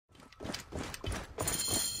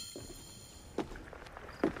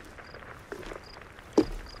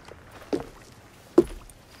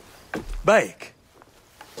Bayek,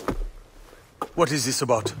 what is this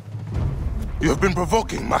about? You have been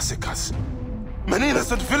provoking massacres. Many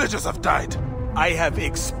innocent villagers have died. I have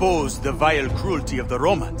exposed the vile cruelty of the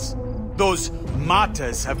Romans. Those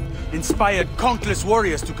martyrs have inspired countless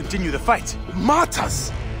warriors to continue the fight.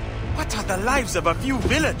 Martyrs? What are the lives of a few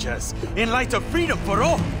villagers in light of freedom for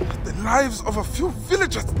all? The lives of a few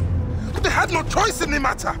villagers? They had no choice in the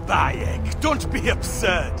matter. Bayek, don't be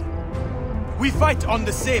absurd. We fight on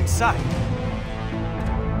the same side.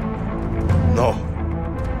 No.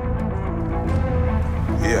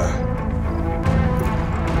 Here.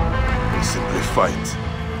 We simply fight.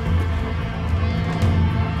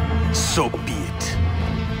 So be it.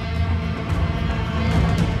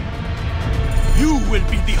 You will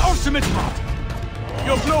be the ultimate martyr.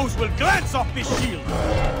 Your blows will glance off this shield.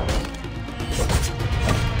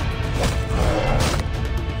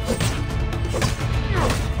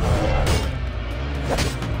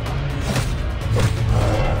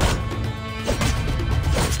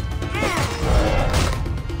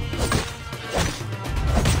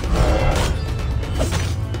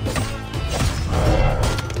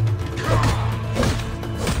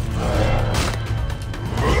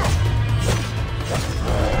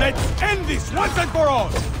 Let's end this once and for all!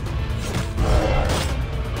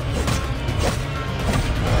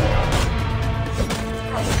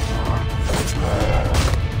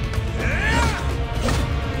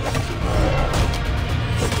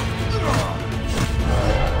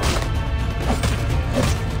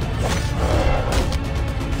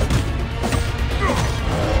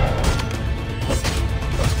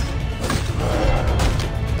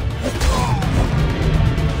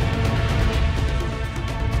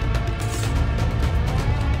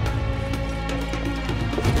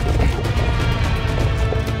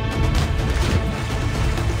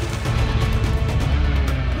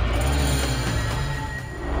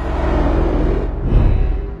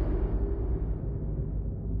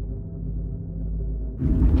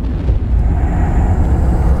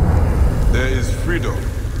 There is freedom.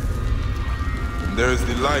 And there is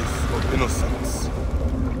the life of innocence.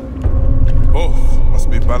 Both must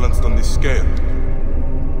be balanced on the scale.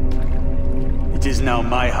 It is now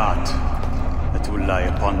my heart that will lie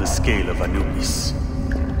upon the scale of Anubis.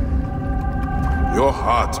 Your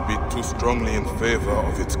heart beat too strongly in favor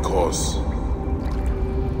of its cause.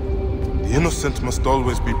 The innocent must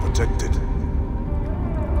always be protected.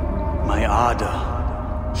 My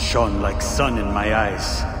ardor shone like sun in my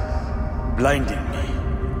eyes, blinding me.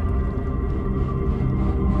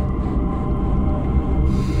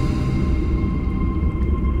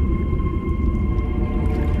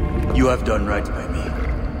 You have done right by me.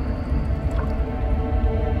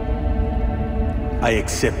 I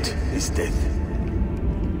accept this death.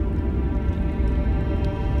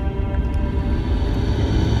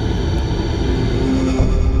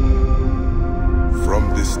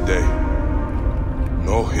 From this day,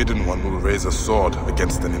 no hidden one will raise a sword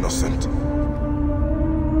against an innocent.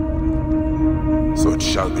 So it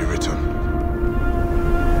shall be written.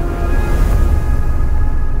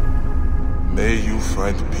 May you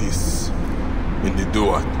find peace in the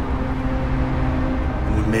Duat.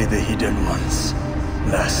 And may the hidden ones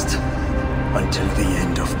last until the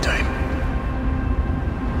end of time.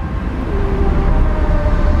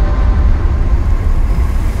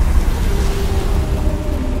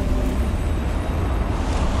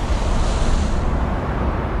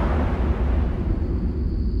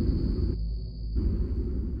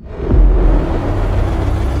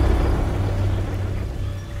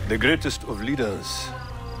 The greatest of leaders,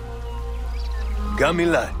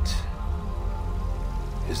 Gamilat,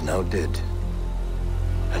 is now dead.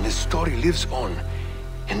 And his story lives on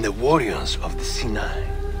in the warriors of the Sinai.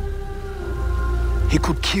 He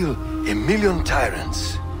could kill 1,000,000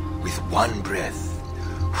 tyrants with one breath.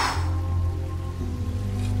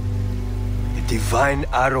 A divine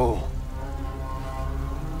arrow.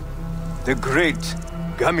 The great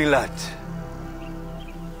Gamilat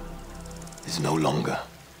is no longer.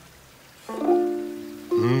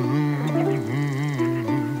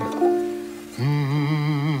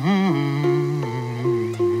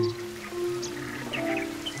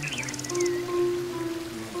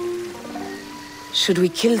 Should we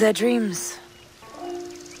kill their dreams?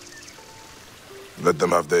 Let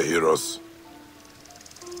them have their heroes.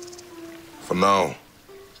 For now,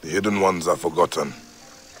 the hidden ones are forgotten.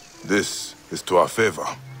 This is to our favor.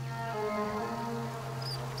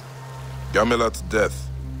 Gamilat's death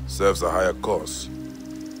serves a higher cause.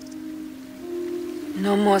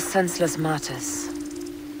 No more senseless martyrs.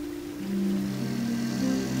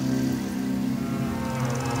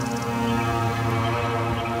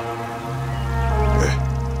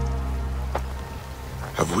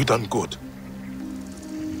 we done good?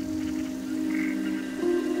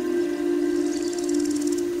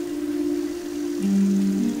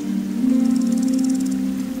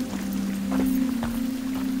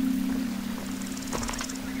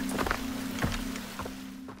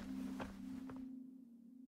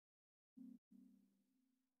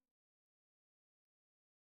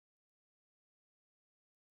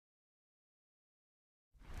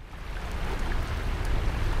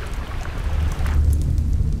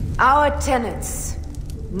 Our tenets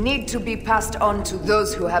need to be passed on to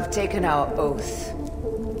those who have taken our oath,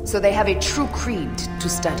 so they have a true creed to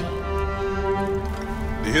study.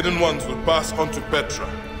 The Hidden Ones will pass on to Petra,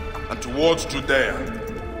 and towards Judea,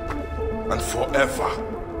 and forever.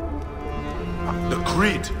 The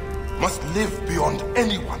creed must live beyond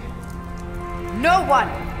anyone. No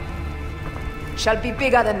one shall be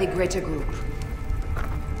bigger than the greater group.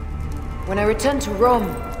 When I return to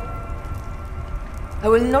Rome, I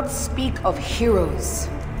will not speak of heroes.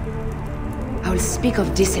 I will speak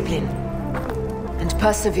of discipline and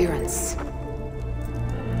perseverance.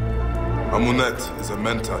 Amunet is a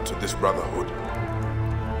mentor to this brotherhood.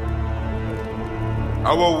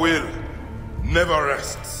 Our will never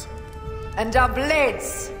rests. And our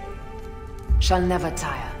blades shall never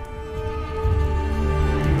tire.